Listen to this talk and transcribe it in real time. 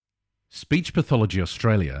Speech Pathology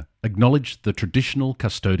Australia acknowledge the traditional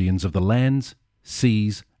custodians of the lands,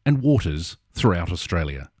 seas and waters throughout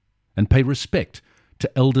Australia and pay respect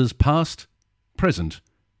to elders past, present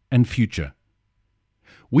and future.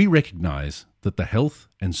 We recognise that the health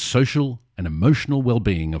and social and emotional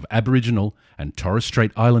well-being of Aboriginal and Torres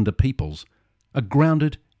Strait Islander peoples are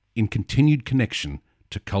grounded in continued connection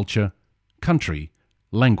to culture, country,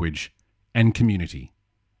 language and community,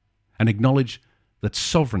 and acknowledge that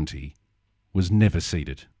sovereignty was never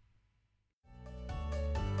ceded.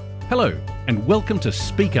 Hello and welcome to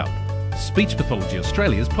Speak Up, Speech Pathology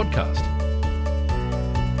Australia's podcast.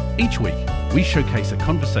 Each week we showcase a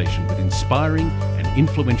conversation with inspiring and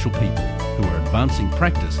influential people who are advancing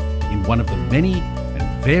practice in one of the many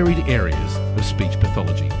and varied areas of speech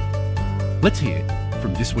pathology. Let's hear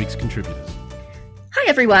from this week's contributors. Hi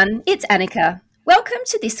everyone, it's Annika. Welcome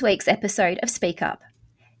to this week's episode of Speak Up.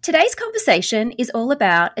 Today's conversation is all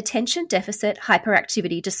about attention deficit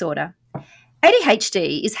hyperactivity disorder.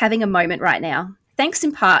 ADHD is having a moment right now, thanks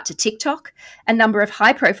in part to TikTok, a number of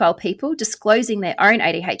high-profile people disclosing their own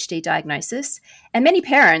ADHD diagnosis, and many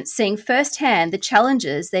parents seeing firsthand the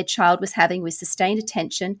challenges their child was having with sustained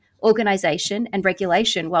attention, organisation and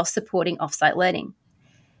regulation while supporting off-site learning.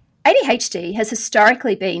 ADHD has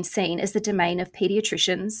historically been seen as the domain of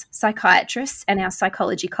paediatricians, psychiatrists and our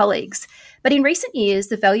psychology colleagues, but in recent years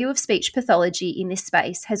the value of speech pathology in this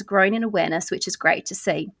space has grown in awareness, which is great to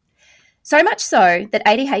see. So much so that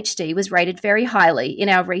ADHD was rated very highly in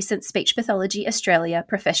our recent Speech Pathology Australia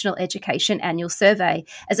Professional Education Annual Survey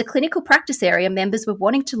as a clinical practice area members were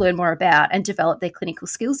wanting to learn more about and develop their clinical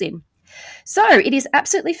skills in. So it is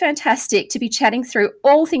absolutely fantastic to be chatting through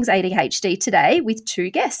all things ADHD today with two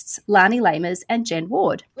guests, Lani Lamers and Jen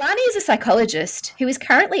Ward. Lani is a psychologist who is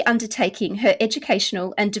currently undertaking her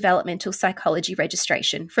educational and developmental psychology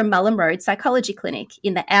registration from Mullum Road Psychology Clinic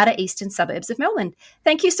in the outer eastern suburbs of Melbourne.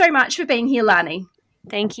 Thank you so much for being here, Lani.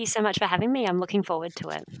 Thank you so much for having me. I'm looking forward to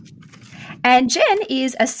it. And Jen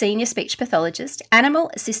is a senior speech pathologist,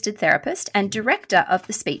 animal-assisted therapist and director of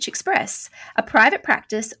the Speech Express, a private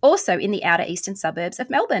practice also in the outer eastern suburbs of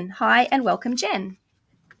Melbourne. Hi and welcome, Jen.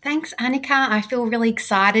 Thanks, Annika. I feel really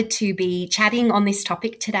excited to be chatting on this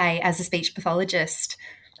topic today as a speech pathologist.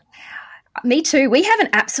 Me too. We have an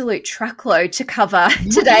absolute truckload to cover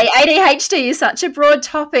today. ADHD is such a broad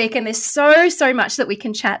topic and there's so much that we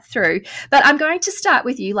can chat through. But I'm going to start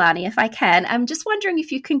with you, Lani, if I can. I'm just wondering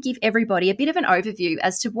if you can give everybody a bit of an overview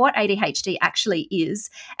as to what ADHD actually is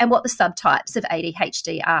and what the subtypes of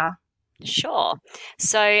ADHD are. Sure.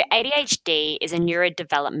 So ADHD is a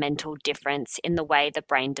neurodevelopmental difference in the way the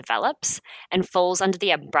brain develops and falls under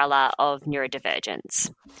the umbrella of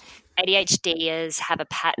neurodivergence. ADHDers have a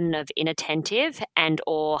pattern of inattentive and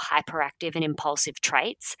or hyperactive and impulsive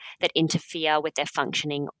traits that interfere with their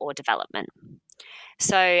functioning or development.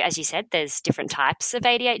 So as you said, there's different types of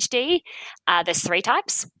ADHD. There's three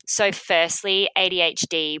types. So firstly,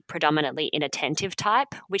 ADHD predominantly inattentive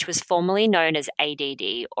type, which was formerly known as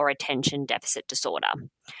ADD or attention deficit disorder.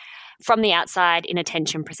 From the outside,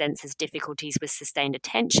 inattention presents as difficulties with sustained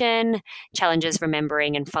attention, challenges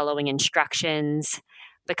remembering and following instructions,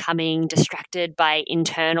 becoming distracted by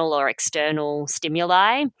internal or external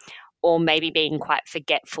stimuli, or maybe being quite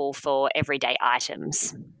forgetful for everyday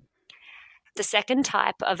items. The second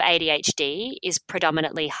type of ADHD is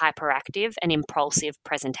predominantly hyperactive and impulsive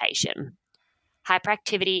presentation.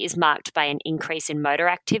 Hyperactivity is marked by an increase in motor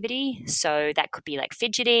activity, so that could be like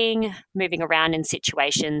fidgeting, moving around in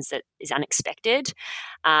situations that is unexpected,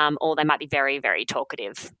 or they might be very, very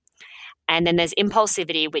talkative. And then there's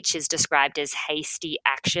impulsivity, which is described as hasty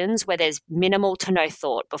actions where there's minimal to no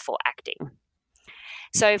thought before acting.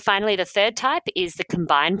 So finally, the third type is the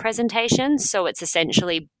combined presentation. So it's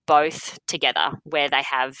essentially both together where they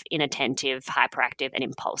have inattentive, hyperactive and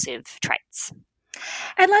impulsive traits.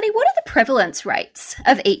 And Lani, what are the prevalence rates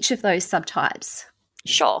of each of those subtypes?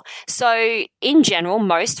 Sure. So in general,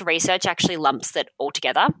 most research actually lumps that all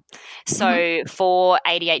together. So for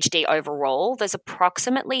ADHD overall, there's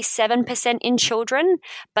approximately 7% in children,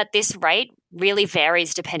 but this rate really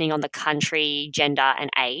varies depending on the country, gender and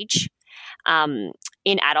age.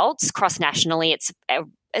 In adults, cross-nationally, it's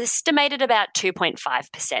estimated about 2.5%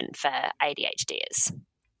 for ADHDers.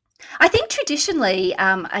 I think traditionally,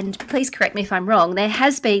 and please correct me if I'm wrong, there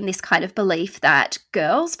has been this kind of belief that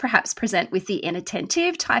girls perhaps present with the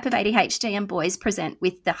inattentive type of ADHD and boys present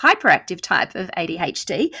with the hyperactive type of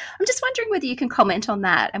ADHD. I'm just wondering whether you can comment on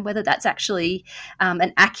that and whether that's actually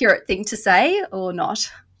an accurate thing to say or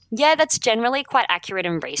not. Yeah, that's generally quite accurate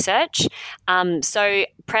in research. So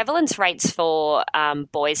prevalence rates for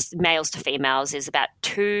boys, males to females, is about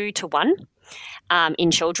 2 to 1.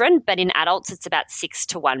 in children, but in adults it's about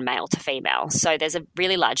 6-to-1 male to female. So there's a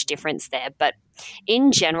really large difference there. But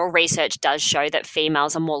in general, research does show that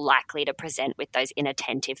females are more likely to present with those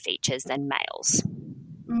inattentive features than males.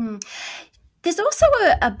 There's also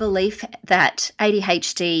a belief that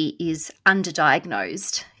ADHD is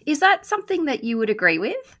underdiagnosed. Is that something that you would agree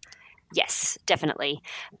with? Yes, definitely,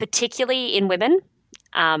 particularly in women.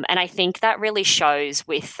 And I think that really shows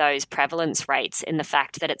with those prevalence rates in the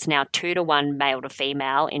fact that it's now 2-to-1 male to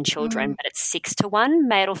female in children, but it's 6-to-1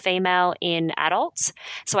 male to female in adults.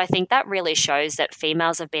 So I think that really shows that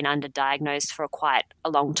females have been underdiagnosed for quite a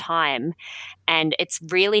long time. And it's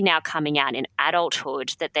really now coming out in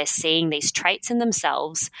adulthood that they're seeing these traits in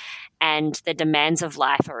themselves and the demands of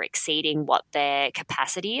life are exceeding what their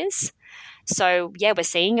capacity is. So, yeah, we're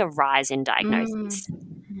seeing a rise in diagnoses.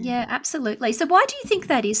 Yeah, absolutely. So why do you think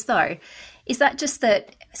that is, though? Is that just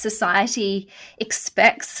that society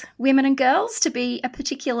expects women and girls to be a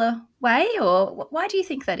particular way, or why do you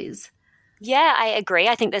think that is? Yeah, I agree.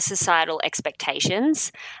 I think there's societal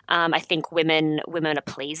expectations. I think women are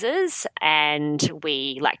pleasers and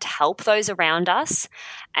we like to help those around us.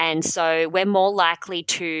 And so we're more likely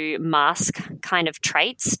to mask kind of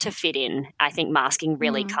traits to fit in. I think masking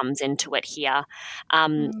really comes into it here.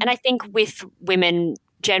 And I think with women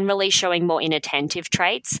generally showing more inattentive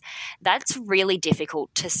traits, that's really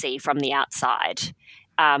difficult to see from the outside.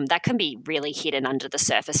 That can be really hidden under the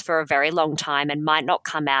surface for a very long time and might not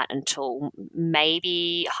come out until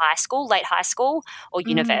maybe high school, late high school, or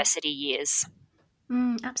university years.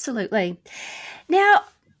 Absolutely. Now,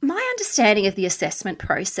 my understanding of the assessment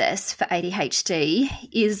process for ADHD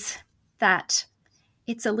is that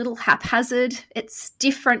it's a little haphazard. It's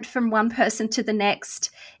different from one person to the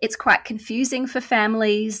next. It's quite confusing for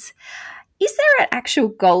families. Is there an actual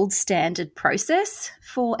gold standard process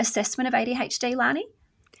for assessment of ADHD, Lani?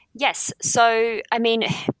 Yes. So, I mean,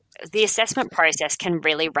 the assessment process can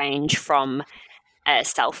really range from a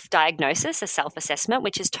self-diagnosis, a self-assessment,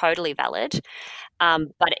 which is totally valid.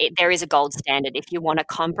 But there is a gold standard. If you want a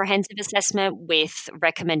comprehensive assessment with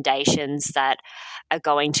recommendations that are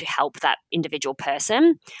going to help that individual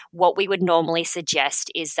person, what we would normally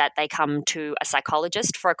suggest is that they come to a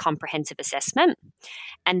psychologist for a comprehensive assessment.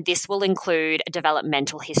 And this will include a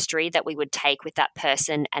developmental history that we would take with that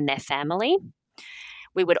person and their family.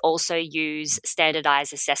 We would also use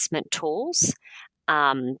standardized assessment tools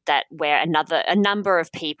that where a number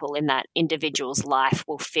of people in that individual's life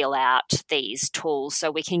will fill out these tools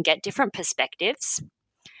so we can get different perspectives.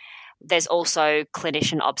 There's also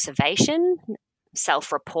clinician observation,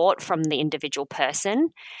 self-report from the individual person,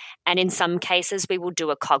 and in some cases we will do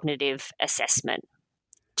a cognitive assessment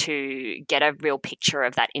to get a real picture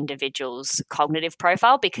of that individual's cognitive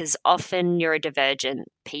profile, because often neurodivergent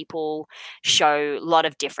people show a lot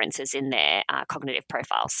of differences in their cognitive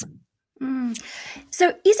profiles. So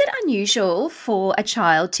is it unusual for a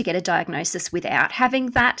child to get a diagnosis without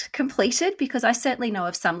having that completed? Because I certainly know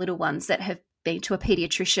of some little ones that have been to a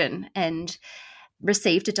paediatrician and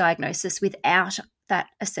received a diagnosis without that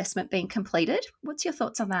assessment being completed. What's your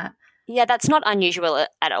thoughts on that? Yeah, that's not unusual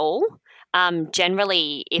at all.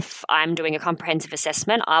 Generally, if I'm doing a comprehensive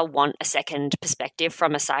assessment, I want a second perspective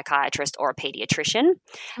from a psychiatrist or a paediatrician.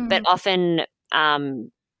 But often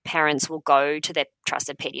parents will go to their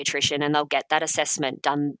trusted paediatrician and they'll get that assessment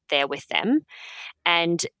done there with them.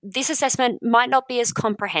 And this assessment might not be as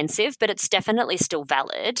comprehensive, but it's definitely still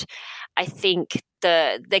valid. I think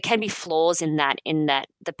there can be flaws in that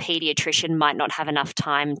the paediatrician might not have enough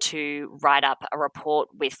time to write up a report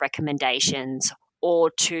with recommendations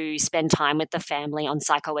or to spend time with the family on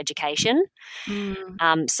psychoeducation.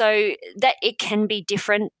 So that it can be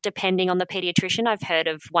different depending on the paediatrician. I've heard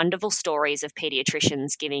of wonderful stories of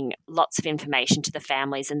paediatricians giving lots of information to the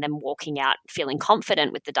families and then walking out feeling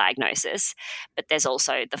confident with the diagnosis. But there's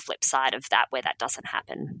also the flip side of that where that doesn't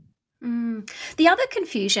happen. The other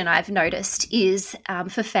confusion I've noticed is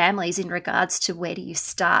for families in regards to where do you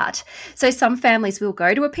start. So some families will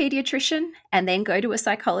go to a paediatrician and then go to a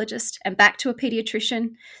psychologist and back to a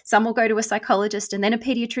paediatrician. Some will go to a psychologist and then a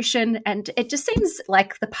paediatrician. And it just seems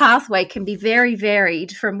like the pathway can be very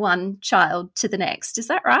varied from one child to the next. Is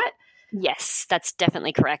that right? Yes, that's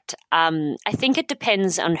definitely correct. I think it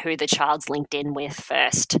depends on who the child's linked in with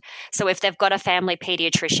first. So if they've got a family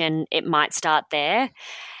paediatrician, it might start there.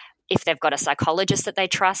 If they've got a psychologist that they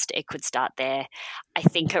trust, it could start there. I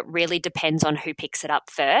think it really depends on who picks it up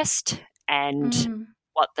first and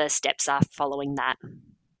what the steps are following that.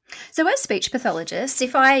 So as speech pathologists,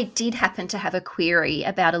 if I did happen to have a query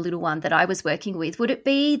about a little one that I was working with, would it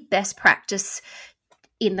be best practice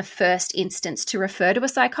in the first instance to refer to a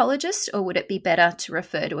psychologist, or would it be better to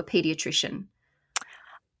refer to a paediatrician?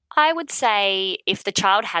 I would say if the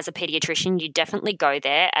child has a pediatrician, you definitely go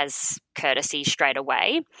there as courtesy straight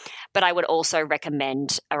away. But I would also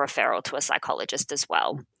recommend a referral to a psychologist as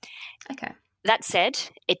well. Okay. That said,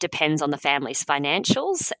 it depends on the family's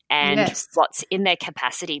financials and what's in their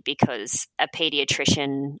capacity, because a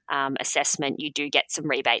pediatrician assessment, you do get some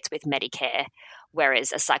rebates with Medicare,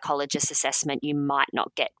 whereas a psychologist assessment, you might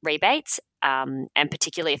not get rebates. And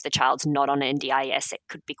particularly if the child's not on NDIS, it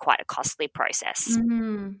could be quite a costly process.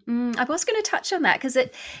 I was going to touch on that because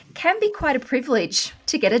it can be quite a privilege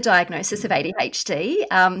to get a diagnosis of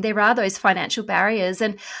ADHD. There are those financial barriers,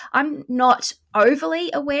 and I'm not overly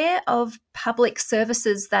aware of public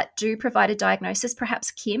services that do provide a diagnosis, perhaps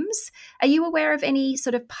Kim's. Are you aware of any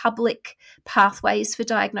sort of public pathways for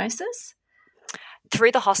diagnosis?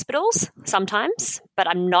 Through the hospitals sometimes, but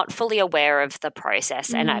I'm not fully aware of the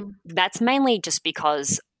process. And that's mainly just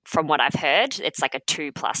because, from what I've heard, it's like a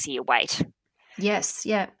 2+ year wait. Yes,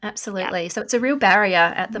 yeah, absolutely. Yeah. So it's a real barrier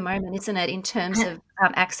at the moment, isn't it, in terms of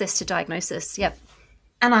access to diagnosis? Yep.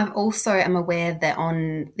 And I also am aware that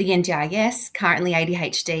on the NDIS, currently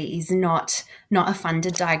ADHD is not a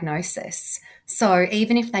funded diagnosis. So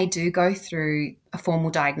even if they do go through a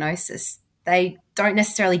formal diagnosis, they don't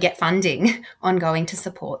necessarily get funding ongoing to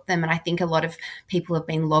support them. And I think a lot of people have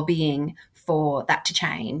been lobbying for that to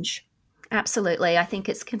change. Absolutely. I think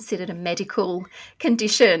it's considered a medical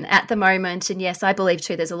condition at the moment. And yes, I believe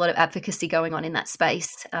too there's a lot of advocacy going on in that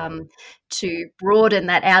space to broaden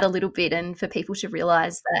that out a little bit and for people to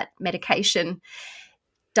realise that medication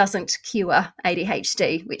doesn't cure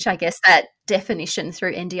ADHD, which I guess that definition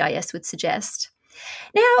through NDIS would suggest.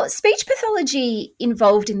 Now, speech pathology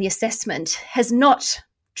involved in the assessment has not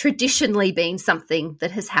traditionally been something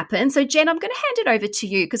that has happened. So, Jen, I'm going to hand it over to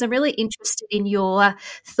you because I'm really interested in your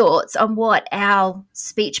thoughts on what our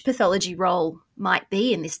speech pathology role might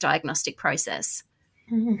be in this diagnostic process.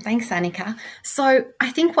 Thanks, Annika. So I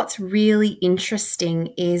think what's really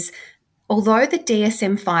interesting is, although the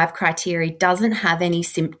DSM-5 criteria doesn't have any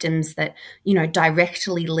symptoms that,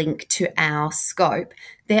 directly link to our scope,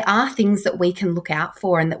 there are things that we can look out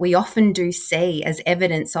for and that we often do see as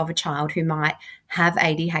evidence of a child who might have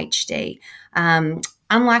ADHD.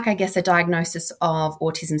 Unlike, I guess, a diagnosis of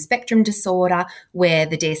autism spectrum disorder where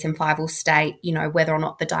the DSM-5 will state, whether or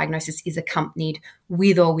not the diagnosis is accompanied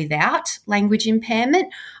with or without language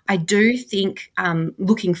impairment, I do think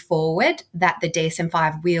looking forward that the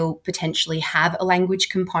DSM-5 will potentially have a language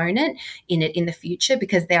component in it in the future,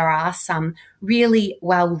 because there are some really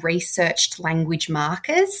well-researched language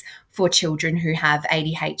markers for children who have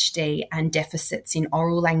ADHD and deficits in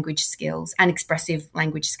oral language skills and expressive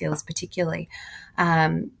language skills particularly.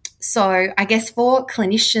 So I guess for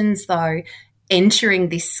clinicians, though, entering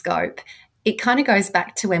this scope, it kind of goes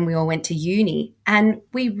back to when we all went to uni and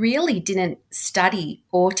we really didn't study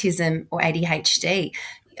autism or ADHD.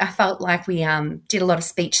 I felt like we did a lot of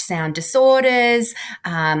speech sound disorders,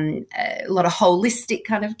 a lot of holistic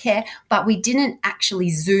kind of care, but we didn't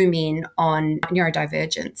actually zoom in on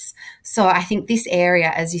neurodivergence. So I think this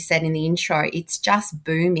area, as you said in the intro, it's just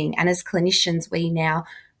booming. And as clinicians, we now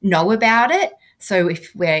know about it. So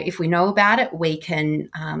if we know about it, we can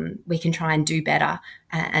try and do better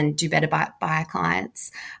and do better by our clients.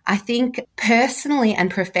 I think personally and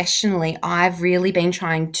professionally, I've really been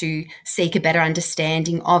trying to seek a better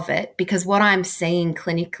understanding of it, because what I'm seeing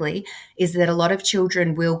clinically is that a lot of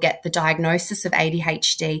children will get the diagnosis of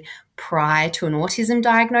ADHD prior to an autism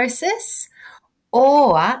diagnosis,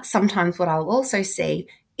 or sometimes what I'll also see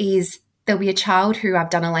is there'll be a child who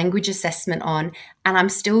I've done a language assessment on and I'm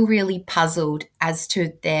still really puzzled as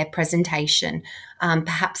to their presentation.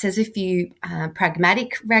 Perhaps there's a few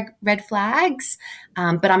pragmatic red flags,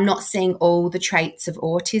 but I'm not seeing all the traits of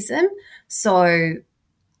autism. So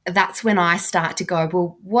that's when I start to go,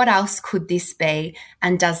 well, what else could this be?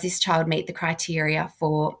 And does this child meet the criteria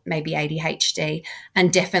for maybe ADHD?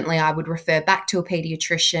 And definitely I would refer back to a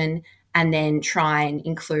pediatrician and then try and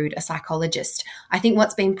include a psychologist. I think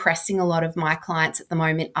what's been pressing a lot of my clients at the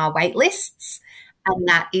moment are wait lists, and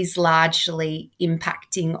that is largely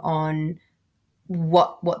impacting on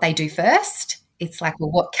what they do first. It's like,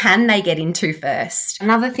 well, what can they get into first?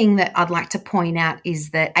 Another thing that I'd like to point out is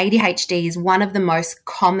that ADHD is one of the most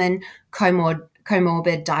common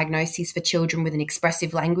comorbid diagnoses for children with an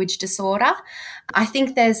expressive language disorder. I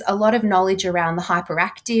think there's a lot of knowledge around the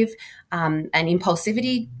hyperactive and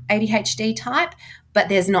impulsivity ADHD type, but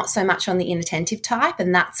there's not so much on the inattentive type,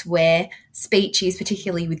 and that's where speech is,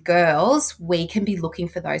 particularly with girls, we can be looking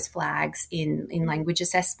for those flags in language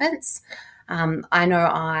assessments. I know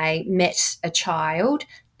I met a child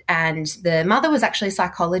and the mother was actually a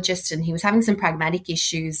psychologist, and he was having some pragmatic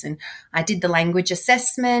issues, and I did the language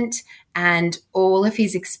assessment, and all of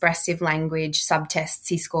his expressive language subtests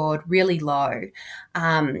he scored really low.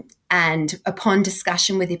 And upon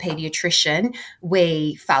discussion with the paediatrician,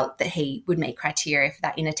 we felt that he would meet criteria for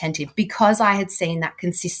that inattentive because I had seen that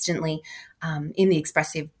consistently in the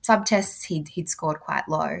expressive subtests. He'd scored quite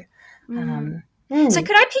low. So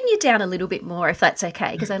could I pin you down a little bit more, if that's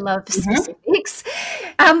okay, because I love specifics.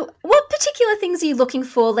 What particular things are you looking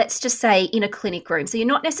for, let's just say, in a clinic room? So you're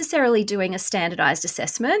not necessarily doing a standardised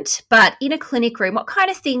assessment, but in a clinic room, what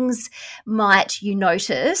kind of things might you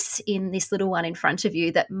notice in this little one in front of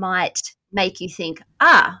you that might make you think,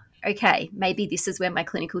 okay, maybe this is where my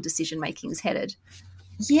clinical decision-making is headed?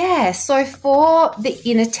 Yeah, so for the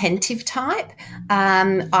inattentive type,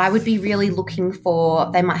 I would be really looking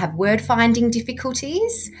for, they might have word finding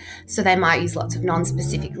difficulties, so they might use lots of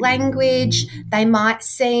non-specific language. They might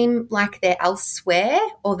seem like they're elsewhere,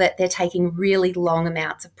 or that they're taking really long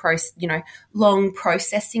amounts of long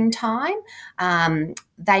processing time.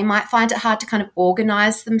 They might find it hard to kind of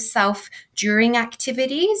organise themselves during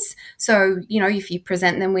activities. So, if you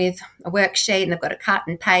present them with a worksheet and they've got to cut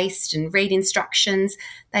and paste and read instructions,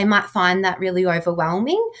 they might find that really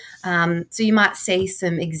overwhelming. So you might see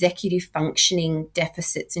some executive functioning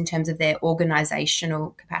deficits in terms of their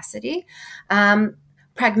organisational capacity.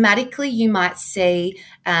 Pragmatically, you might see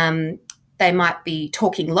they might be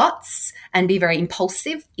talking lots and be very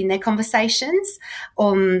impulsive in their conversations,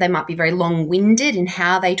 or they might be very long-winded in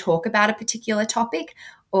how they talk about a particular topic,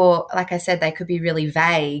 or, like I said, they could be really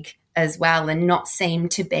vague as well and not seem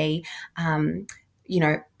to be,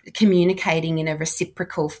 communicating in a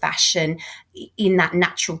reciprocal fashion in that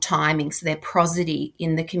natural timing. So their prosody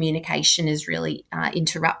in the communication is really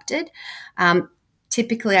interrupted.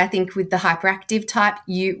 Typically, I think with the hyperactive type,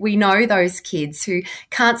 we know those kids who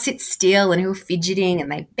can't sit still and who are fidgeting and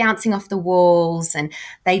they're bouncing off the walls, and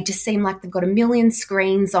they just seem like they've got a million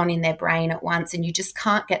screens on in their brain at once, and you just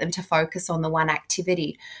can't get them to focus on the one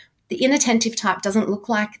activity. The inattentive type doesn't look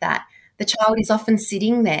like that. The child is often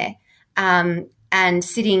sitting there and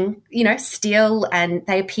sitting, still, and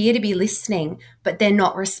they appear to be listening, but they're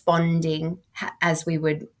not responding as we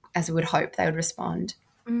would hope they would respond.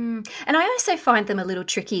 And I also find them a little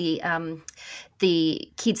tricky,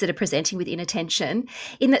 the kids that are presenting with inattention,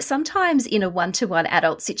 in that sometimes in a one-to-one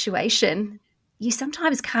adult situation, you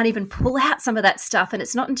sometimes can't even pull out some of that stuff, and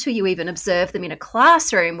it's not until you even observe them in a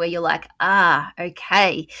classroom where you're like,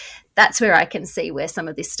 okay, that's where I can see where some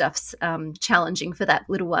of this stuff's challenging for that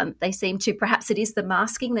little one. They seem to, perhaps it is the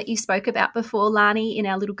masking that you spoke about before, Lani, in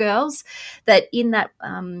our little girls, that in that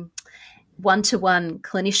one-to-one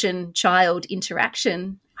clinician-child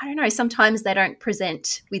interaction, I don't know, sometimes they don't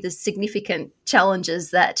present with as significant challenges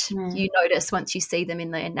that you notice once you see them in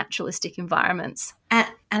their naturalistic environments. And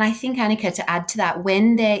I think, Annika, to add to that,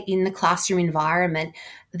 when they're in the classroom environment,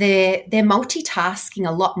 they're multitasking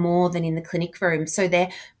a lot more than in the clinic room. So they're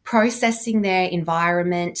processing their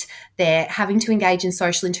environment, they're having to engage in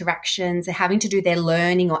social interactions, they're having to do their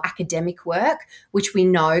learning or academic work, which we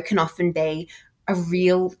know can often be a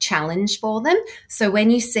real challenge for them. So when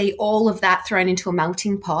you see all of that thrown into a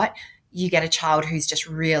melting pot, you get a child who's just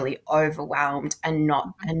really overwhelmed and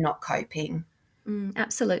not coping.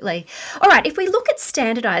 Absolutely. All right. If we look at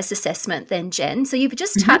standardized assessment then, Jen, so you've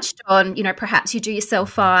just touched on, perhaps you do your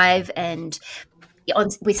SEL5, and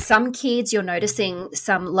with some kids you're noticing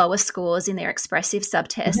some lower scores in their expressive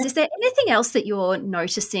subtest. Is there anything else that you're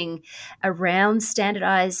noticing around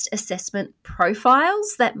standardized assessment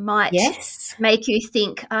profiles that might make you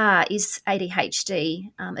think, is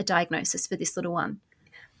ADHD a diagnosis for this little one?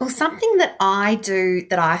 Well, something that I do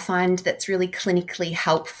that I find that's really clinically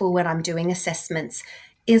helpful when I'm doing assessments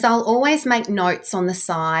is I'll always make notes on the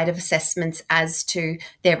side of assessments as to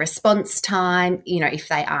their response time, if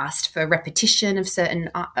they asked for repetition of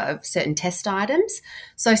certain test items.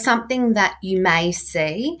 So something that you may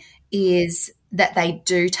see is that they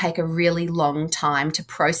do take a really long time to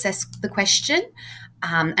process the question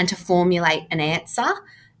and to formulate an answer.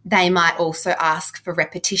 They might also ask for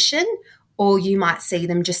repetition, or you might see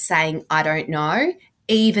them just saying, I don't know,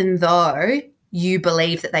 even though you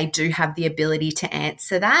believe that they do have the ability to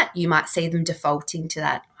answer that. You might see them defaulting to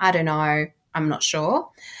that. I don't know, I'm not sure.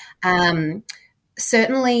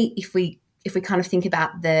 Certainly, if we kind of think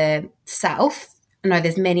about the self, I know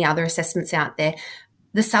there's many other assessments out there.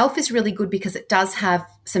 The self is really good because it does have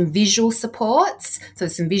some visual supports, so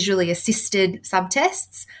some visually assisted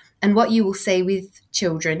subtests. And what you will see with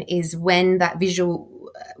children is when that visual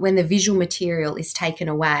the visual material is taken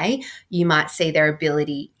away, you might see their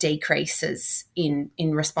ability decreases in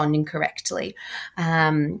responding correctly.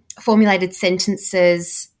 Formulated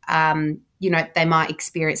sentences, they might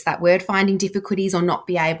experience that word finding difficulties or not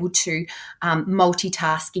be able to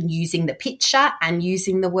multitask in using the picture and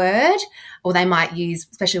using the word, or they might use,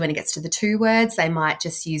 especially when it gets to the two words, they might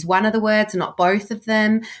just use one of the words and not both of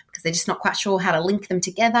them because they're just not quite sure how to link them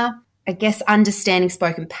together. I guess understanding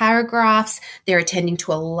spoken paragraphs, they're attending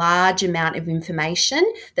to a large amount of information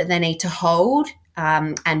that they need to hold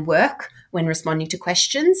and work when responding to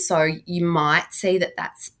questions. So you might see that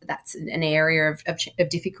that's an area of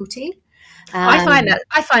difficulty. I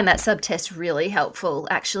find that subtest really helpful,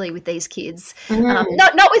 actually, with these kids. Mm.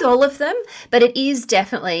 Not with all of them, but it is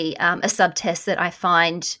definitely a subtest that I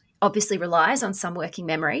find obviously relies on some working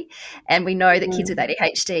memory, and we know that kids with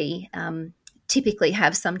ADHD typically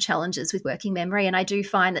have some challenges with working memory, and I do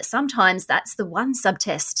find that sometimes that's the one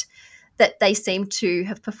subtest that they seem to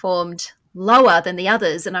have performed lower than the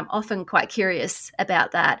others, and I'm often quite curious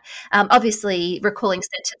about that. Obviously, recalling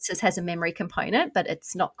sentences has a memory component, but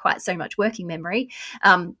it's not quite so much working memory.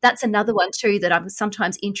 That's another one too that I'm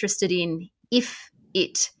sometimes interested in if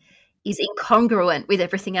it is incongruent with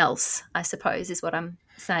everything else, I suppose, is what I'm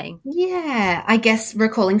saying. Yeah, I guess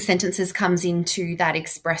recalling sentences comes into that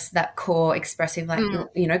core expressive,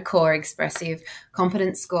 core expressive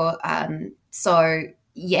competence score. So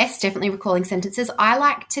yes, definitely recalling sentences. I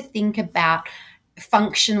like to think about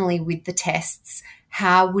functionally with the tests,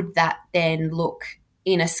 how would that then look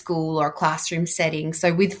in a school or a classroom setting?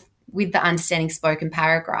 So with the understanding spoken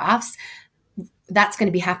paragraphs, that's going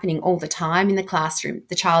to be happening all the time in the classroom.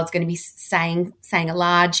 The child's going to be saying a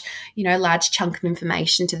large chunk of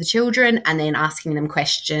information to the children and then asking them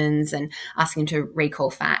questions and asking them to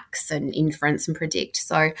recall facts and inference and predict.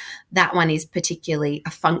 So that one is particularly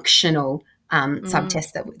a functional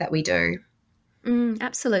subtest that we do.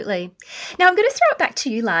 Absolutely. Now I'm going to throw it back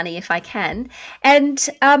to you, Lani, if I can. And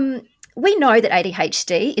we know that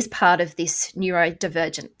ADHD is part of this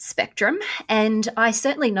neurodivergent spectrum, and I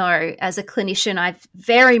certainly know as a clinician I've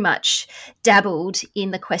very much dabbled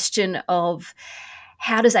in the question of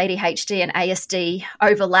how does ADHD and ASD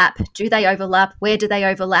overlap? Do they overlap? Where do they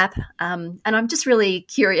overlap? And I'm just really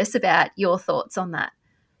curious about your thoughts on that.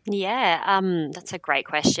 Yeah, that's a great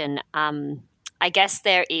question. I guess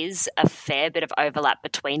there is a fair bit of overlap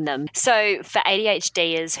between them. So for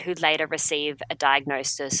ADHDers who later receive a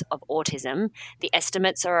diagnosis of autism, the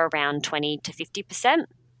estimates are around 20 to 50%.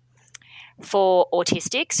 For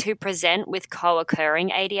autistics who present with co-occurring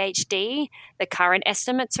ADHD, the current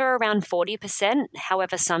estimates are around 40%.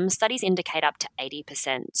 However, some studies indicate up to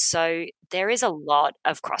 80%. So there is a lot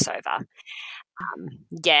of crossover.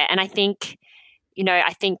 And I think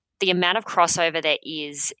the amount of crossover there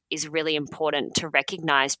is really important to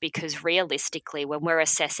recognize, because realistically, when we're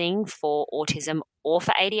assessing for autism or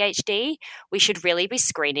for ADHD, we should really be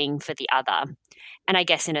screening for the other. And I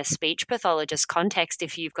guess in a speech pathologist context,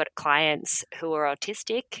 if you've got clients who are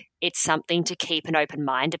autistic, it's something to keep an open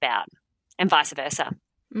mind about, and vice versa.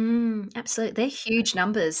 Absolutely. They're huge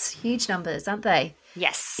numbers, aren't they?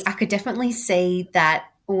 Yes. I could definitely see that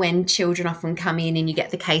when children often come in and you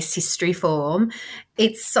get the case history form,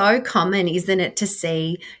 it's so common, isn't it, to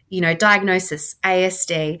see, diagnosis,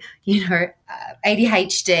 ASD,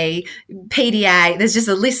 ADHD, PDA. There's just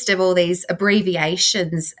a list of all these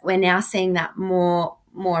abbreviations. We're now seeing that more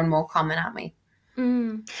and more common, aren't we?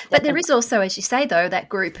 But there is also, as you say, though, that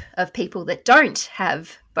group of people that don't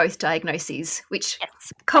have both diagnoses, which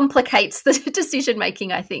complicates the decision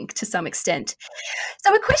making, I think, to some extent.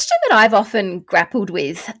 So a question that I've often grappled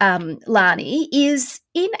with, Lani, is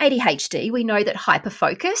in ADHD, we know that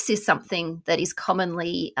hyperfocus is something that is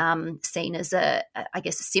commonly seen as a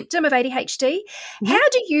symptom of ADHD. How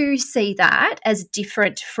do you see that as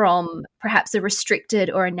different from perhaps a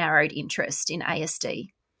restricted or a narrowed interest in ASD?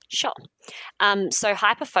 Sure. So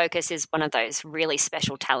hyperfocus is one of those really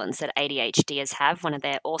special talents that ADHDers have, one of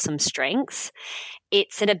their awesome strengths.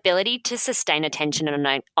 It's an ability to sustain attention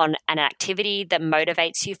on an activity that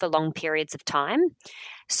motivates you for long periods of time.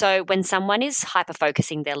 So when someone is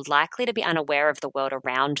hyperfocusing, they're likely to be unaware of the world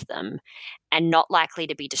around them and not likely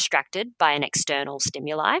to be distracted by an external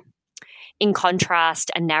stimuli. In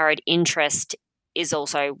contrast, a narrowed interest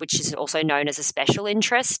which is also known as a special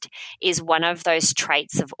interest, is one of those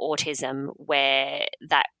traits of autism where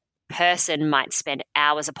that person might spend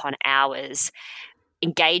hours upon hours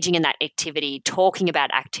engaging in that activity, talking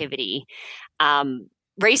about activity,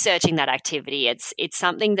 researching that activity. It's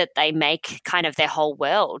something that they make kind of their whole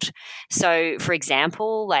world. So, for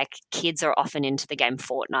example, like kids are often into the game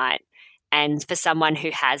Fortnite, And for someone who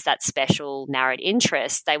has that special narrowed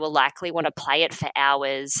interest, they will likely want to play it for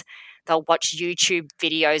hours. They'll watch YouTube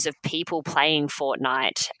videos of people playing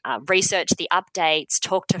Fortnite, research the updates,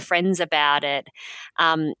 talk to friends about it,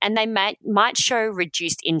 and they might show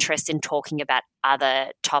reduced interest in talking about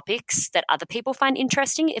other topics that other people find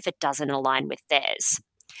interesting if it doesn't align with theirs.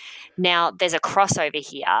 Now, there's a crossover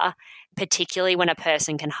here, particularly when a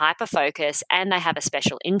person can hyperfocus and they have a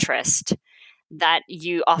special interest, that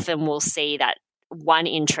you often will see that one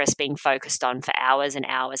interest being focused on for hours and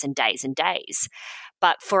hours and days.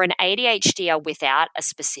 But for an ADHDer without a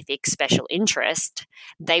specific special interest,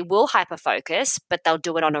 they will hyperfocus, but they'll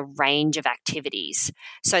do it on a range of activities.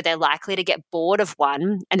 So they're likely to get bored of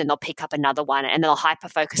one and then they'll pick up another one and they'll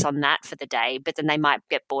hyperfocus on that for the day, but then they might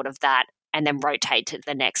get bored of that and then rotate to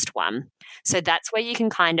the next one. So that's where you can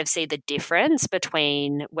kind of see the difference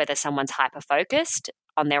between whether someone's hyperfocused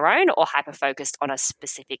on their own or hyperfocused on a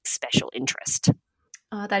specific special interest.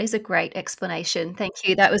 Oh, that is a great explanation. Thank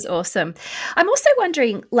you. That was awesome. I'm also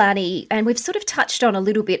wondering, Lani, and we've sort of touched on a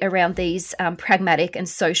little bit around these pragmatic and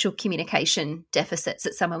social communication deficits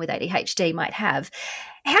that someone with ADHD might have.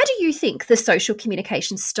 How do you think the social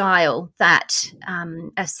communication style that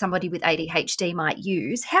as somebody with ADHD might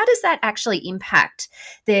use, how does that actually impact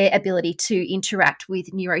their ability to interact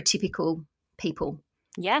with neurotypical people?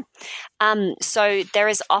 Yeah. So there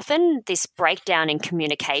is often this breakdown in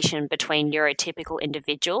communication between neurotypical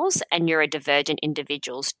individuals and neurodivergent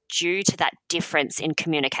individuals due to that difference in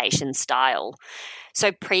communication style.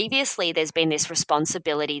 So previously, there's been this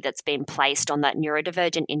responsibility that's been placed on that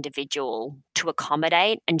neurodivergent individual to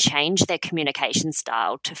accommodate and change their communication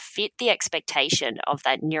style to fit the expectation of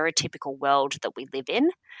that neurotypical world that we live in.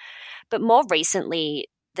 But more recently,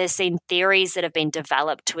 there's been theories that have been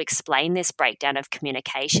developed to explain this breakdown of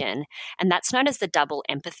communication, and that's known as the double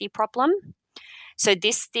empathy problem. So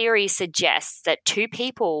this theory suggests that two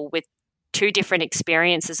people with two different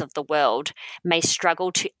experiences of the world may struggle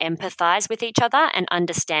to empathize with each other and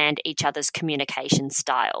understand each other's communication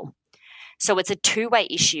style. So it's a two-way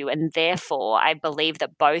issue, and therefore I believe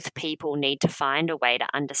that both people need to find a way to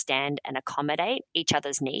understand and accommodate each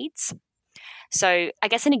other's needs. So I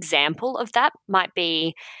guess an example of that might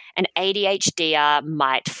be an ADHDer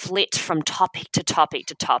might flit from topic to topic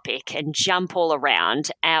to topic and jump all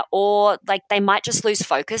around, or like they might just lose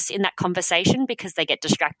focus in that conversation because they get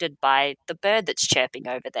distracted by the bird that's chirping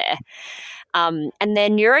over there. And their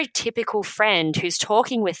neurotypical friend who's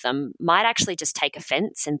talking with them might actually just take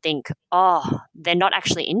offense and think, oh, they're not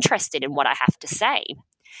actually interested in what I have to say,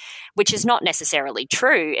 which is not necessarily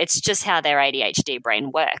true. It's just how their ADHD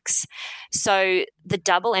brain works. So the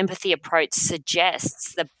double empathy approach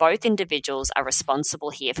suggests that both individuals are responsible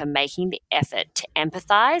here for making the effort to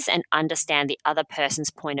empathize and understand the other person's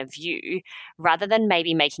point of view, rather than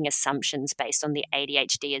maybe making assumptions based on the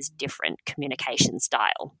ADHDer's different communication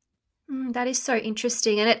style. That is so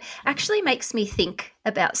interesting. And it actually makes me think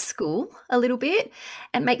about school a little bit.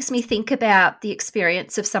 It makes me think about the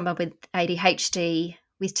experience of someone with ADHD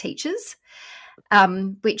with teachers,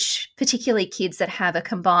 which particularly kids that have a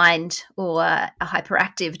combined or a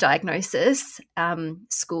hyperactive diagnosis,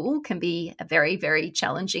 school can be a very, very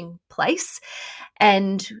challenging place.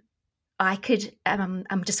 And I'm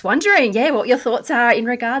just wondering, what your thoughts are in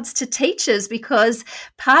regards to teachers, because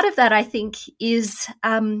part of that, I think, is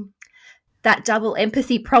that double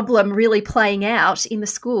empathy problem really playing out in the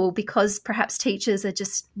school, because perhaps teachers are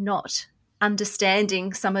just not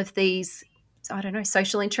understanding some of these, I don't know,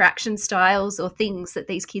 social interaction styles or things that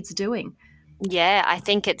these kids are doing. Yeah, I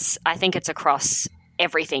think it's across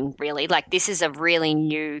everything, really. Like, this is a really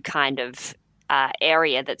new kind of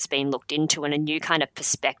area that's been looked into, and a new kind of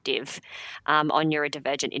perspective on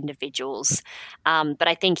neurodivergent individuals. But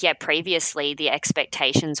I think, previously the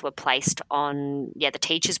expectations were placed on, the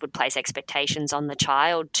teachers would place expectations on the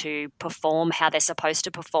child to perform how they're supposed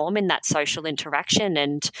to perform in that social interaction,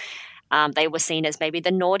 and they were seen as maybe the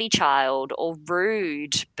naughty child or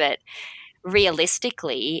rude. But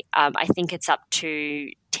realistically, I think it's up to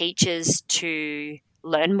teachers to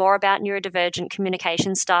learn more about neurodivergent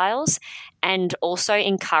communication styles and also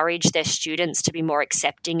encourage their students to be more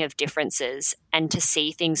accepting of differences and to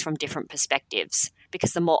see things from different perspectives.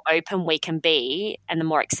 Because the more open we can be and the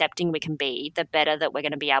more accepting we can be, the better that we're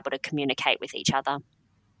going to be able to communicate with each other.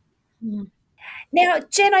 Now,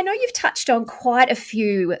 Jen, I know you've touched on quite a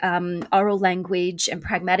few oral language and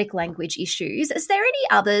pragmatic language issues. Is there any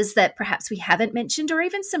others that perhaps we haven't mentioned, or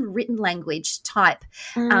even some written language type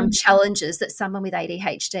challenges that someone with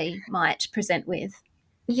ADHD might present with?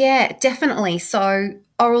 Yeah, definitely. So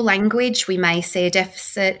oral language, we may see a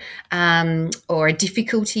deficit or a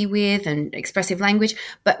difficulty with, and expressive language.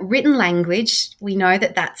 But written language, we know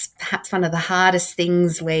that that's perhaps one of the hardest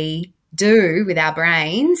things we do with our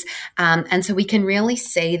brains. And so we can really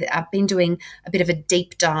see that I've been doing a bit of a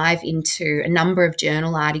deep dive into a number of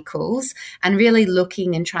journal articles and really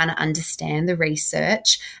looking and trying to understand the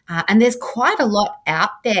research. And there's quite a lot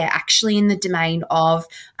out there actually in the domain of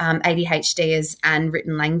ADHD and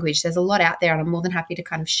written language. There's a lot out there, and I'm more than happy to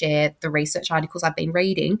kind of share the research articles I've been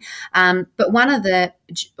reading. But one of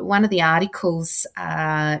the articles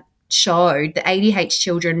showed that ADHD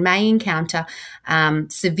children may encounter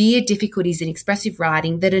severe difficulties in expressive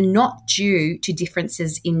writing that are not due to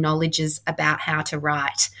differences in knowledges about how to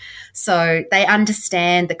write. So they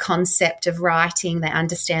understand the concept of writing, they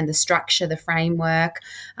understand the structure, the framework,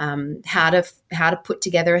 how to put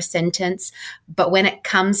together a sentence. But when it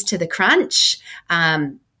comes to the crunch,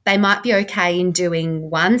 they might be okay in doing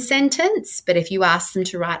one sentence, but if you ask them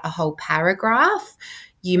to write a whole paragraph,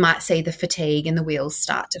 you might see the fatigue and the wheels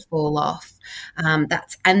start to fall off.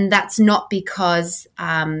 That's not because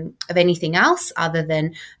of anything else other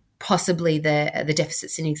than possibly the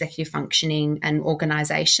deficits in executive functioning and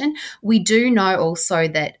organisation. We do know also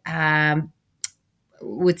that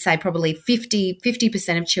would say probably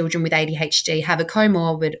 50% of children with ADHD have a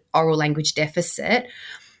comorbid oral language deficit.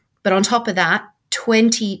 But on top of that,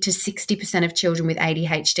 20 to 60% of children with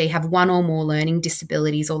ADHD have one or more learning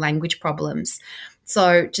disabilities or language problems.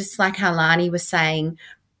 So just like how Lani was saying,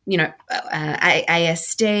 you know,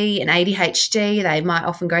 ASD and ADHD, they might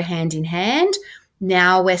often go hand in hand.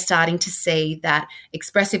 Now we're starting to see that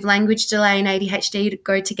expressive language delay and ADHD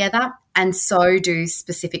go together, and so do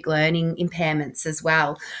specific learning impairments as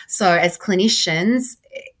well. So as clinicians,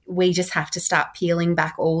 we just have to start peeling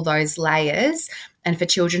back all those layers. And for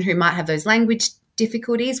children who might have those language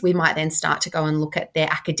difficulties, we might then start to go and look at their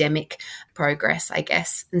academic progress, I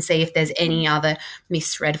guess, and see if there's any other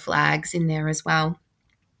missed red flags in there as well.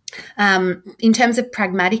 In terms of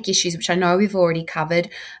pragmatic issues, which I know we've already covered,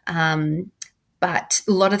 but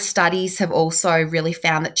a lot of studies have also really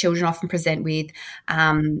found that children often present with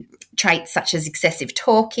traits such as excessive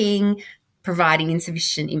talking, providing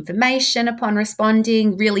insufficient information upon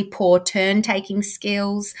responding, really poor turn-taking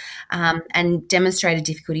skills, and demonstrated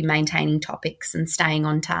difficulty maintaining topics and staying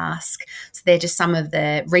on task. So they're just some of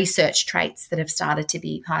the research traits that have started to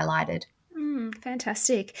be highlighted.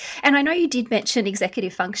 Fantastic. And I know you did mention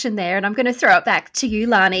executive function there, and I'm going to throw it back to you,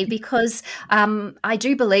 Lani, because I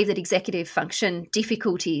do believe that executive function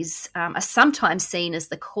difficulties are sometimes seen as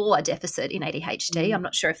the core deficit in ADHD. I'm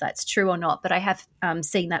not sure if that's true or not, but I have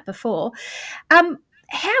seen that before.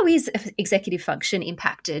 How is executive function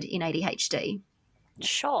impacted in ADHD?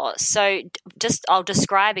 Sure. So I'll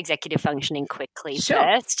describe executive functioning quickly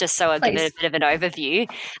first, just so I'll give it a bit of an overview.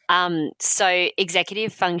 So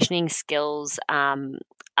executive functioning skills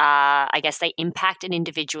I guess they impact an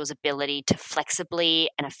individual's ability to flexibly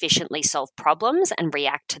and efficiently solve problems and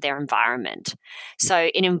react to their environment. So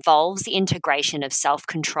it involves the integration of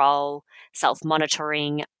self-control,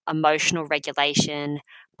 self-monitoring, emotional regulation,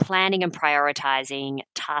 planning and prioritizing,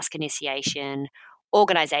 task initiation,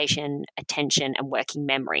 organization, attention, and working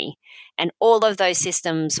memory. And all of those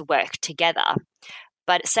systems work together.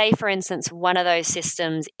 But say, for instance, one of those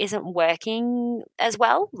systems isn't working as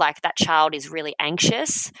well, like that child is really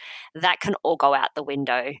anxious, that can all go out the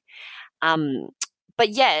window. But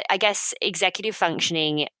yeah, I guess executive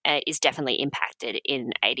functioning is definitely impacted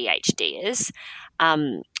in ADHDers.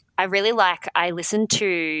 I listened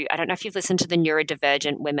to, I don't know if you've listened to the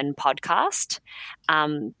Neurodivergent Women podcast,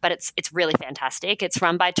 but it's really fantastic. It's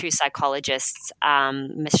run by two psychologists,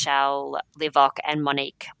 Michelle Livok and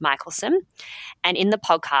Monique Michelson. And in the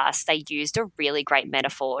podcast, they used a really great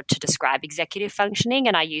metaphor to describe executive functioning,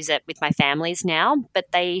 and I use it with my families now.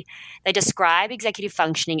 But they describe executive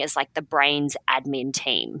functioning as like the brain's admin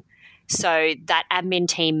team. So that admin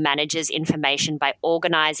team manages information by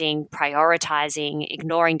organizing, prioritizing,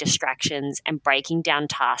 ignoring distractions, and breaking down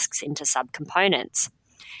tasks into subcomponents.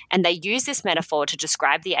 And they use this metaphor to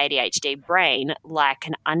describe the ADHD brain like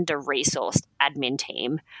an under-resourced admin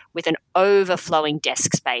team with an overflowing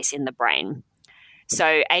desk space in the brain.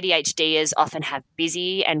 So ADHDers often have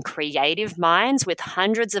busy and creative minds with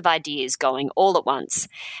hundreds of ideas going all at once,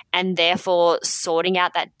 and therefore sorting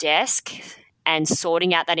out that desk and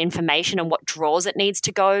sorting out that information and what drawers it needs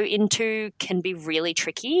to go into can be really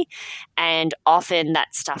tricky. And often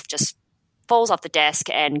that stuff just falls off the desk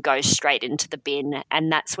and goes straight into the bin.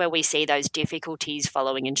 And that's where we see those difficulties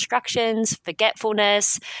following instructions,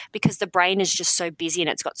 forgetfulness, because the brain is just so busy and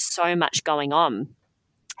it's got so much going on.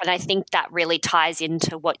 And I think that really ties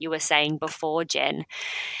into what you were saying before, Jen,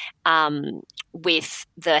 with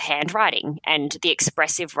the handwriting and the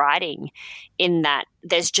expressive writing, in that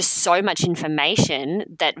there's just so much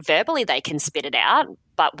information that verbally they can spit it out,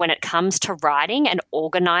 but when it comes to writing and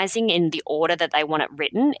organising in the order that they want it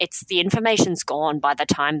written, the information's gone by the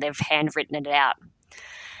time they've handwritten it out.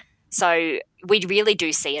 So we really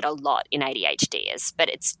do see it a lot in ADHDers, but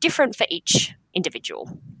it's different for each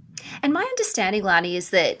individual. And my understanding, Lani,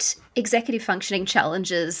 is that executive functioning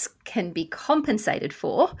challenges can be compensated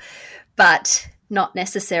for, but not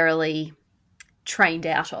necessarily trained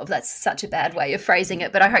out of. That's such a bad way of phrasing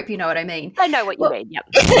it, but I hope you know what I mean. I know what you mean, yep.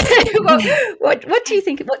 What do you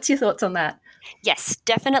think? What's your thoughts on that? Yes,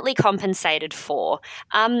 definitely compensated for.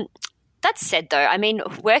 That said, though, I mean,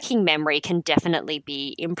 working memory can definitely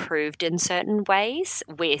be improved in certain ways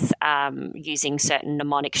with using certain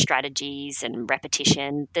mnemonic strategies and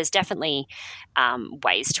repetition. There's definitely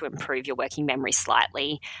ways to improve your working memory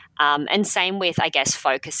slightly. And same with, I guess,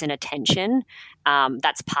 focus and attention.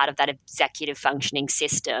 That's part of that executive functioning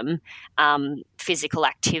system. Physical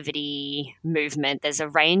activity, movement. There's a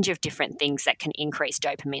range of different things that can increase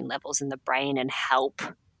dopamine levels in the brain and help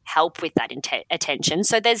with that attention.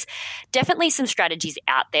 So there's definitely some strategies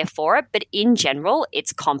out there for it, but in general,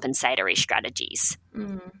 it's compensatory strategies.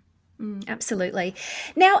 Absolutely.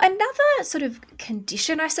 Now, another sort of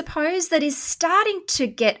condition, I suppose, that is starting to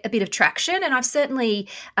get a bit of traction, and I've certainly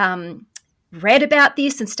read about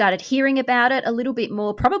this and started hearing about it a little bit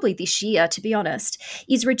more probably this year, to be honest,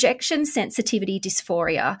 is rejection sensitivity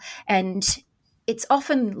dysphoria. And it's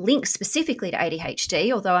often linked specifically to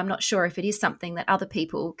ADHD, although I'm not sure if it is something that other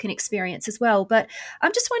people can experience as well. But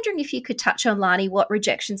I'm just wondering if you could touch on, Lani, what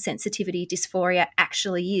rejection sensitivity dysphoria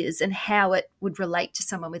actually is and how it would relate to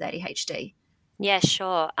someone with ADHD. Yeah,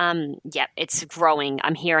 sure. It's growing.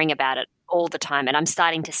 I'm hearing about it all the time, and I'm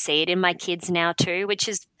starting to see it in my kids now too, which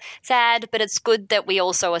is sad, but it's good that we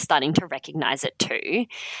also are starting to recognize it too.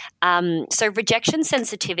 So rejection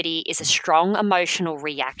sensitivity is a strong emotional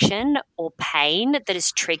reaction or pain that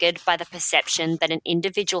is triggered by the perception that an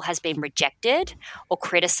individual has been rejected or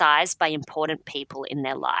criticized by important people in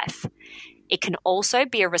their life. It can also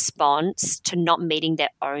be a response to not meeting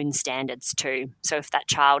their own standards too. So if that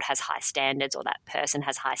child has high standards or that person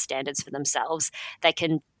has high standards for themselves, they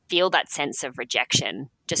can feel that sense of rejection,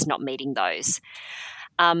 just not meeting those.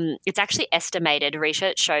 It's actually estimated,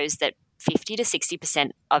 research shows that 50 to 60%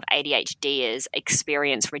 of ADHDers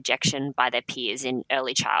experience rejection by their peers in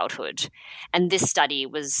early childhood. And this study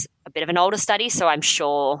was a bit of an older study, so I'm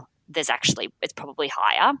sure it's probably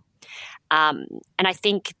higher. And I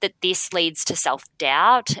think that this leads to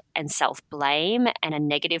self-doubt and self-blame and a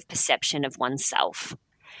negative perception of oneself.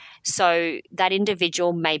 So that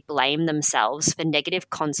individual may blame themselves for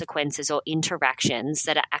negative consequences or interactions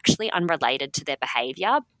that are actually unrelated to their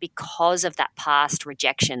behaviour because of that past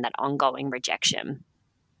rejection, that ongoing rejection.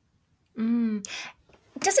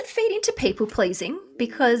 Does it feed into people pleasing?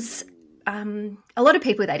 Because a lot of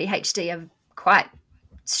people with ADHD are quite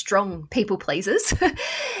strong people pleasers.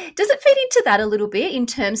 Does it feed into that a little bit in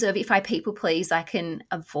terms of if I people please, I can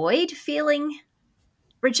avoid feeling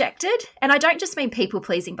rejected? And I don't just mean people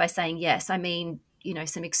pleasing by saying yes. I mean,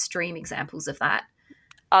 some extreme examples of that.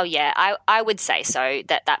 Oh, yeah, I would say so,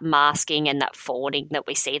 that masking and that forwarding that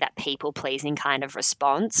we see, that people-pleasing kind of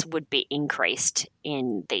response would be increased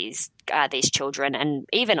in these children and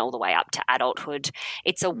even all the way up to adulthood.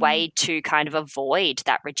 It's a way to kind of avoid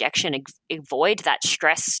that rejection, avoid that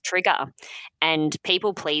stress trigger. And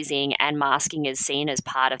people-pleasing and masking is seen as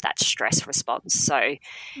part of that stress response. So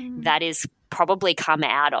that is probably come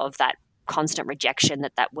out of that constant rejection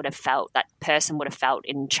that person would have felt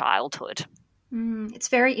in childhood. It's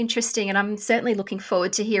very interesting, and I'm certainly looking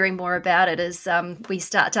forward to hearing more about it as we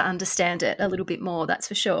start to understand it a little bit more, that's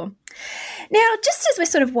for sure. Now, just as we're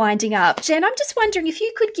sort of winding up, Jen, I'm just wondering if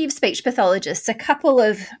you could give speech pathologists a couple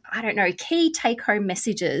of, key take-home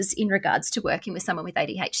messages in regards to working with someone with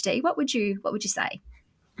ADHD. What would you say?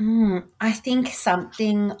 I think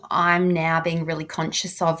something I'm now being really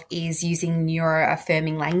conscious of is using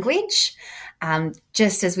neuroaffirming language.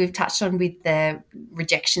 Just as we've touched on with the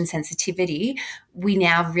rejection sensitivity, we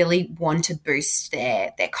now really want to boost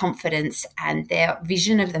their confidence and their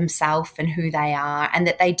vision of themselves and who they are, and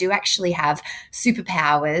that they do actually have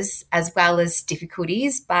superpowers as well as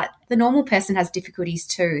difficulties, but the normal person has difficulties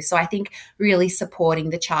too. So I think really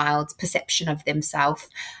supporting the child's perception of themselves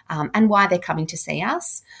and why they're coming to see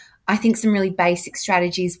us. I think some really basic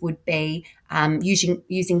strategies would be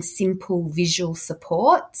using simple visual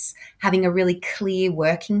supports, having a really clear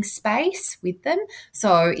working space with them.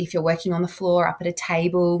 So if you're working on the floor, up at a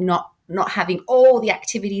table, not not having all the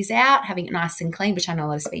activities out, having it nice and clean, which I know a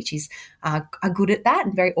lot of speeches are good at that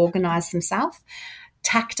and very organised themselves.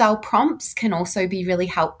 Tactile prompts can also be really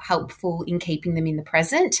helpful in keeping them in the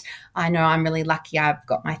present. I know I'm really lucky I've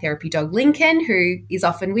got my therapy dog, Lincoln, who is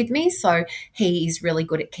often with me. So he is really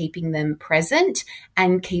good at keeping them present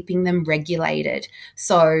and keeping them regulated.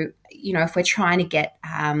 So, you know, if we're trying to get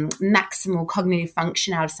maximal cognitive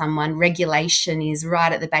function out of someone, regulation is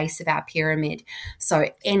right at the base of our pyramid. So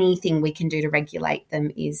anything we can do to regulate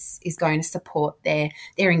them is going to support their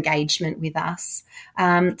engagement with us.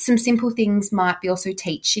 Some simple things might be also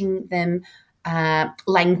teaching them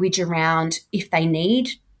language around if they need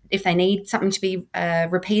something to be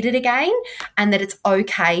repeated again, and that it's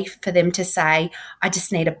okay for them to say, I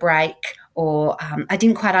just need a break, or I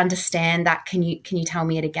didn't quite understand that. Can you tell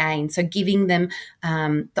me it again? So giving them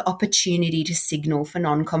the opportunity to signal for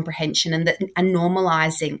non-comprehension and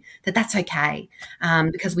normalising that that's okay,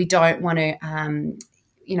 because we don't want to,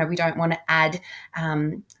 we don't want to add,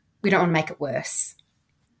 we don't want to make it worse.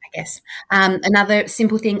 Yes. Another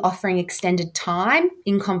simple thing, offering extended time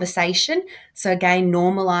in conversation. So again,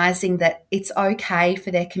 normalising that it's okay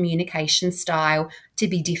for their communication style to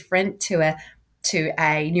be different to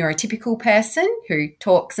a neurotypical person who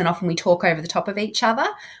talks, and often we talk over the top of each other.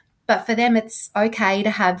 But for them, it's okay to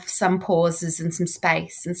have some pauses and some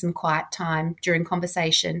space and some quiet time during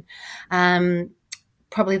conversation.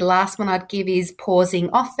 Probably the last one I'd give is pausing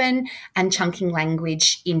often and chunking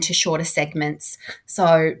language into shorter segments.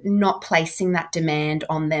 So not placing that demand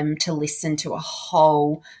on them to listen to a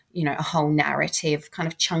whole narrative, kind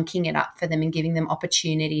of chunking it up for them and giving them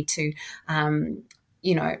opportunity to,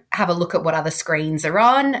 have a look at what other screens are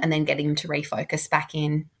on and then getting them to refocus back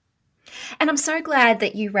in. And I'm so glad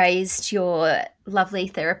that you raised your lovely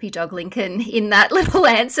therapy dog, Lincoln, in that little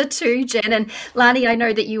answer too, Jen. And Lani, I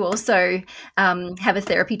know that you also have a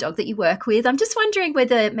therapy dog that you work with. I'm just wondering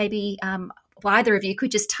whether maybe either of you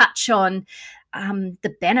could just touch on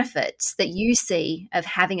the benefits that you see of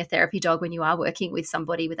having a therapy dog when you are working with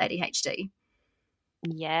somebody with ADHD.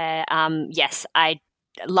 Yeah, yes, I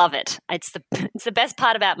love it. It's the best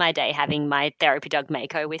part about my day, having my therapy dog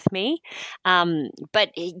Mako with me. But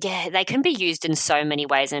yeah, they can be used in so many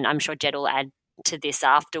ways, and I'm sure Jed will add to this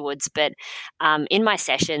afterwards. But in my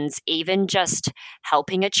sessions, even just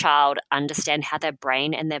helping a child understand how their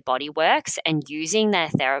brain and their body works, and using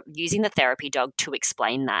the therapy dog to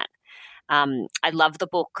explain that. I love the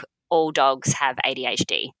book All Dogs Have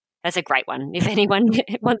ADHD. That's a great one if anyone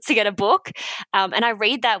wants to get a book. And I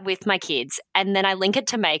read that with my kids, and then I link it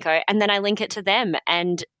to Mako, and then I link it to them.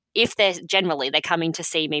 And if they're coming to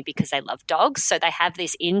see me because they love dogs, so they have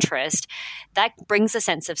this interest, that brings a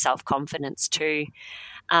sense of self-confidence too.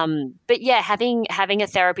 But yeah, having a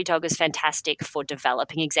therapy dog is fantastic for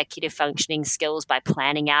developing executive functioning skills by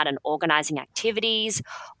planning out and organising activities,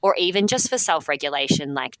 or even just for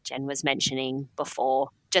self-regulation, like Jen was mentioning before,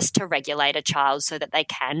 just to regulate a child so that they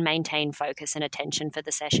can maintain focus and attention for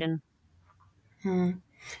the session.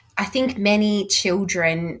 I think many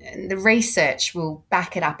children, the research will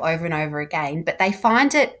back it up over and over again, but they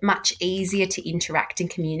find it much easier to interact and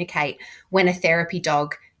communicate when a therapy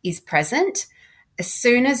dog is present. As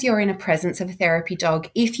soon as you're in a presence of a therapy dog,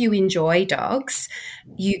 if you enjoy dogs,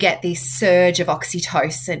 you get this surge of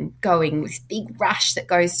oxytocin going, this big rush that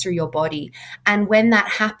goes through your body. And when that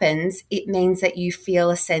happens, it means that you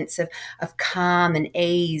feel a sense of calm and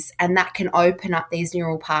ease, and that can open up these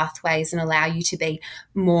neural pathways and allow you to be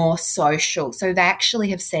more social. So they actually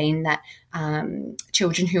have seen that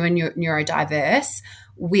children who are neurodiverse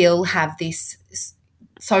will have this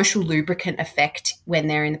social lubricant effect when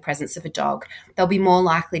they're in the presence of a dog. They'll be more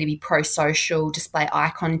likely to be pro-social, display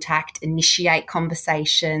eye contact, initiate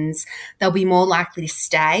conversations. They'll be more likely to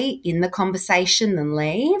stay in the conversation than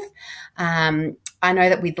leave. I know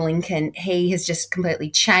that with Lincoln, he has just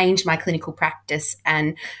completely changed my clinical practice,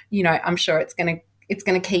 and I'm sure it's going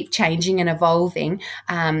to keep changing and evolving.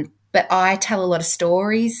 But I tell a lot of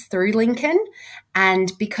stories through Lincoln,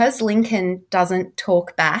 and because Lincoln doesn't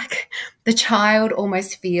talk back, the child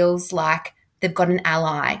almost feels like they've got an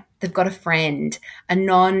ally, they've got a friend, a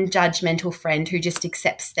non-judgmental friend who just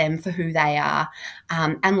accepts them for who they are,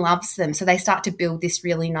 and loves them. So they start to build this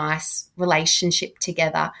really nice relationship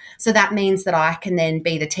together. So that means that I can then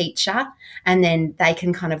be the teacher, and then they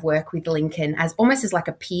can kind of work with Lincoln as almost as like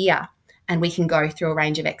a peer, and we can go through a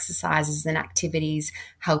range of exercises and activities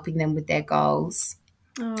helping them with their goals.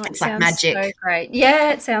 Oh, it it's sounds like magic. so great.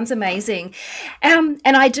 Yeah, it sounds amazing. And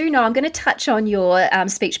I do know I'm going to touch on your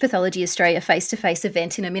Speech Pathology Australia face-to-face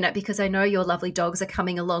event in a minute, because I know your lovely dogs are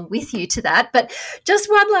coming along with you to that. But just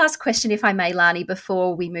one last question, if I may, Lani,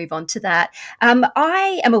 before we move on to that.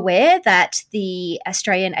 I am aware that the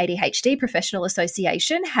Australian ADHD Professional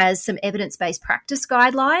Association has some evidence-based practice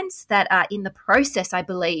guidelines that are in the process, I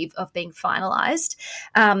believe, of being finalised.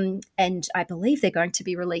 And I believe they're going to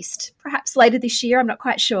be released perhaps later this year. I'm not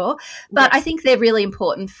quite sure, but I think they're really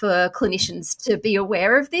important for clinicians to be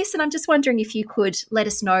aware of this. And I'm just wondering if you could let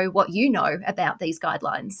us know what you know about these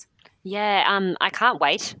guidelines. Yeah, I can't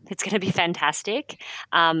wait. It's going to be fantastic.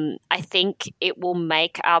 I think it will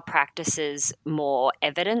make our practices more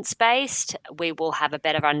evidence-based. We will have a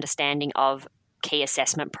better understanding of key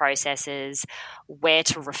assessment processes, where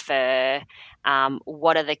to refer,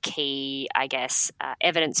 what are the key,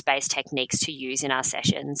 evidence-based techniques to use in our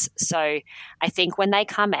sessions. So I think when they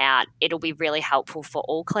come out, it'll be really helpful for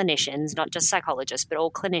all clinicians, not just psychologists, but all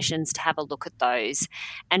clinicians to have a look at those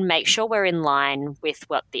and make sure we're in line with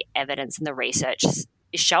what the evidence and the research is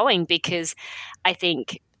showing, because I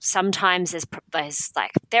think sometimes there's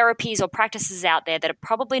like therapies or practices out there that are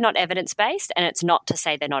probably not evidence-based, and it's not to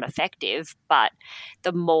say they're not effective, but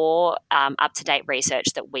the more up-to-date research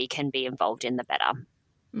that we can be involved in, the better.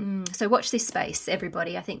 So watch this space,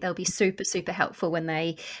 everybody. I think they'll be super, super helpful when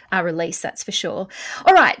they are released, that's for sure.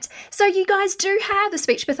 All right. So you guys do have a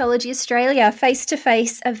Speech Pathology Australia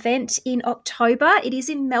face-to-face event in October. It is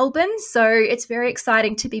in Melbourne, so it's very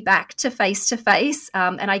exciting to be back to face-to-face.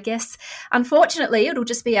 And I guess, unfortunately, it'll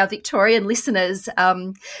just be our Victorian listeners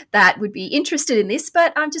that would be interested in this.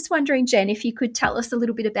 But I'm just wondering, Jen, if you could tell us a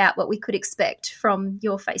little bit about what we could expect from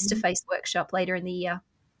your face-to-face workshop later in the year.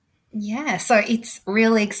 Yeah, so it's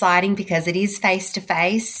really exciting because it is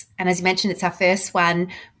face-to-face. And as you mentioned, it's our first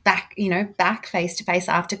one back face-to-face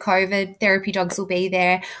after COVID. Therapy dogs will be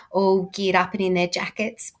there, all geared up and in their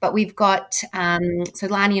jackets. But we've got, so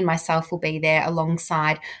Lani and myself will be there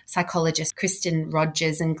alongside psychologists Kristen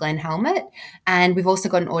Rogers and Glenn Helmut. And we've also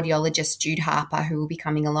got an audiologist, Jude Harper, who will be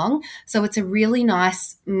coming along. So it's a really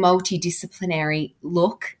nice multidisciplinary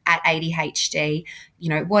look at ADHD,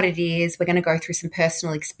 what it is. We're going to go through some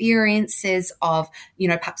personal experiences of,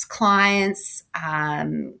 perhaps clients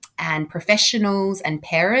and professionals and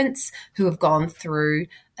parents who have gone through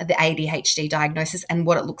the ADHD diagnosis and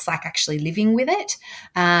what it looks like actually living with it.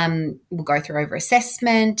 We'll go through over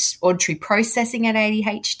assessment, auditory processing at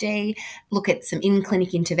ADHD, look at some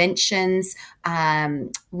in-clinic interventions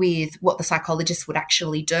with what the psychologist would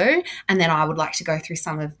actually do. And then I would like to go through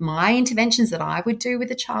some of my interventions that I would do with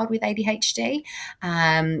a child with ADHD.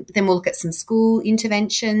 Then we'll look at some school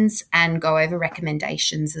interventions and go over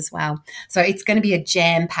recommendations as well. So it's going to be a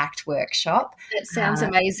jam-packed workshop. It sounds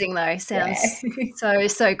amazing though. Sounds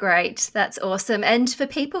so great. That's awesome. And for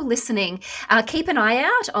people listening, keep an eye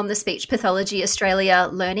out on the Speech Pathology Australia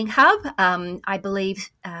Learning Hub. I believe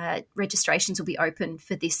registrations will be open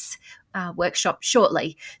for this workshop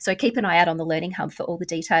shortly. So keep an eye out on the Learning Hub for all the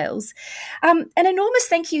details. An enormous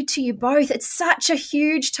thank you to you both. It's such a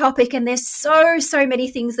huge topic, and there's so many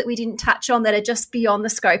things that we didn't touch on that are just beyond the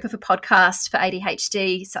scope of a podcast for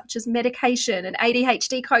ADHD, such as medication and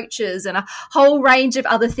ADHD coaches and a whole range of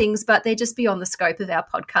other things, but they're just beyond the scope of our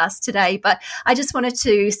podcast today. But I just wanted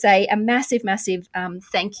to say a massive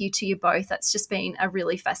thank you to you both. That's just been a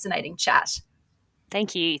really fascinating chat.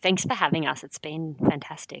 Thank you. Thanks for having us. It's been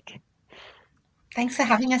fantastic. Thanks for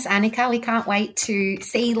having us, Annika. We can't wait to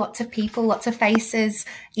see lots of people, lots of faces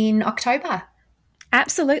in October.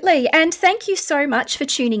 Absolutely. And thank you so much for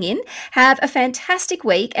tuning in. Have a fantastic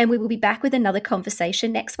week, and we will be back with another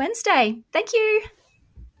conversation next Wednesday. Thank you.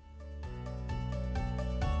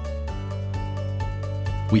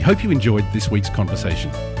 We hope you enjoyed this week's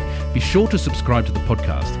conversation. Be sure to subscribe to the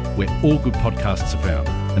podcast where all good podcasts are found,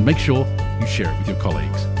 and make sure you share it with your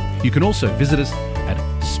colleagues. You can also visit us at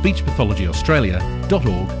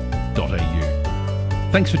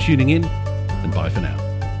speechpathologyaustralia.org.au. Thanks for tuning in, and bye for now.